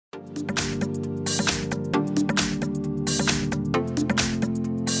In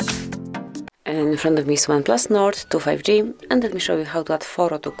front of me is OnePlus Nord 5G, and let me show you how to add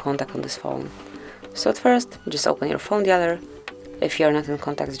photo to contact on this phone. So at first, just open your phone dialer. If you're not in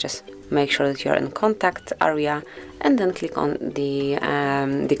contacts, just make sure that you're in contact area, and then click on the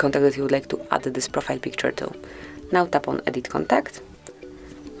contact that you would like to add this profile picture to. Now tap on Edit Contact,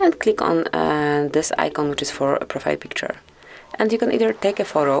 and click on this icon, which is for a profile picture. And you can either take a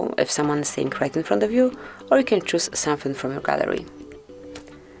photo if someone is sitting right in front of you, or you can choose something from your gallery.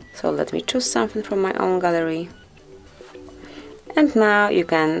 So let me choose something from my own gallery. And now you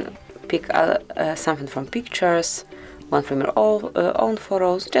can pick something from pictures, one from your own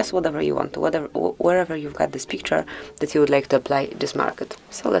photos, just whatever you want to, wherever you've got this picture that you would like to apply this market.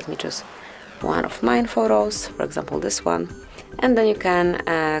 So let me choose one of mine photos, for example this one, and then you can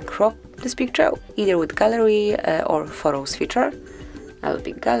crop this picture either with gallery or photos feature. I'll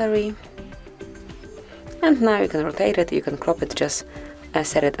pick gallery, and now you can rotate it, you can crop it, just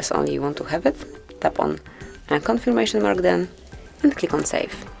set it as only you want to have it. Tap on confirmation mark then, and click on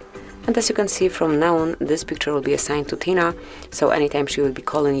save. And as you can see, from now on this picture will be assigned to Tina, so anytime she will be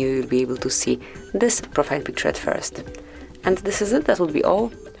calling you, you'll be able to see this profile picture at first. And this is it, that will be all.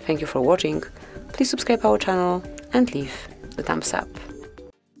 Thank you for watching. Please subscribe our channel and leave the thumbs up.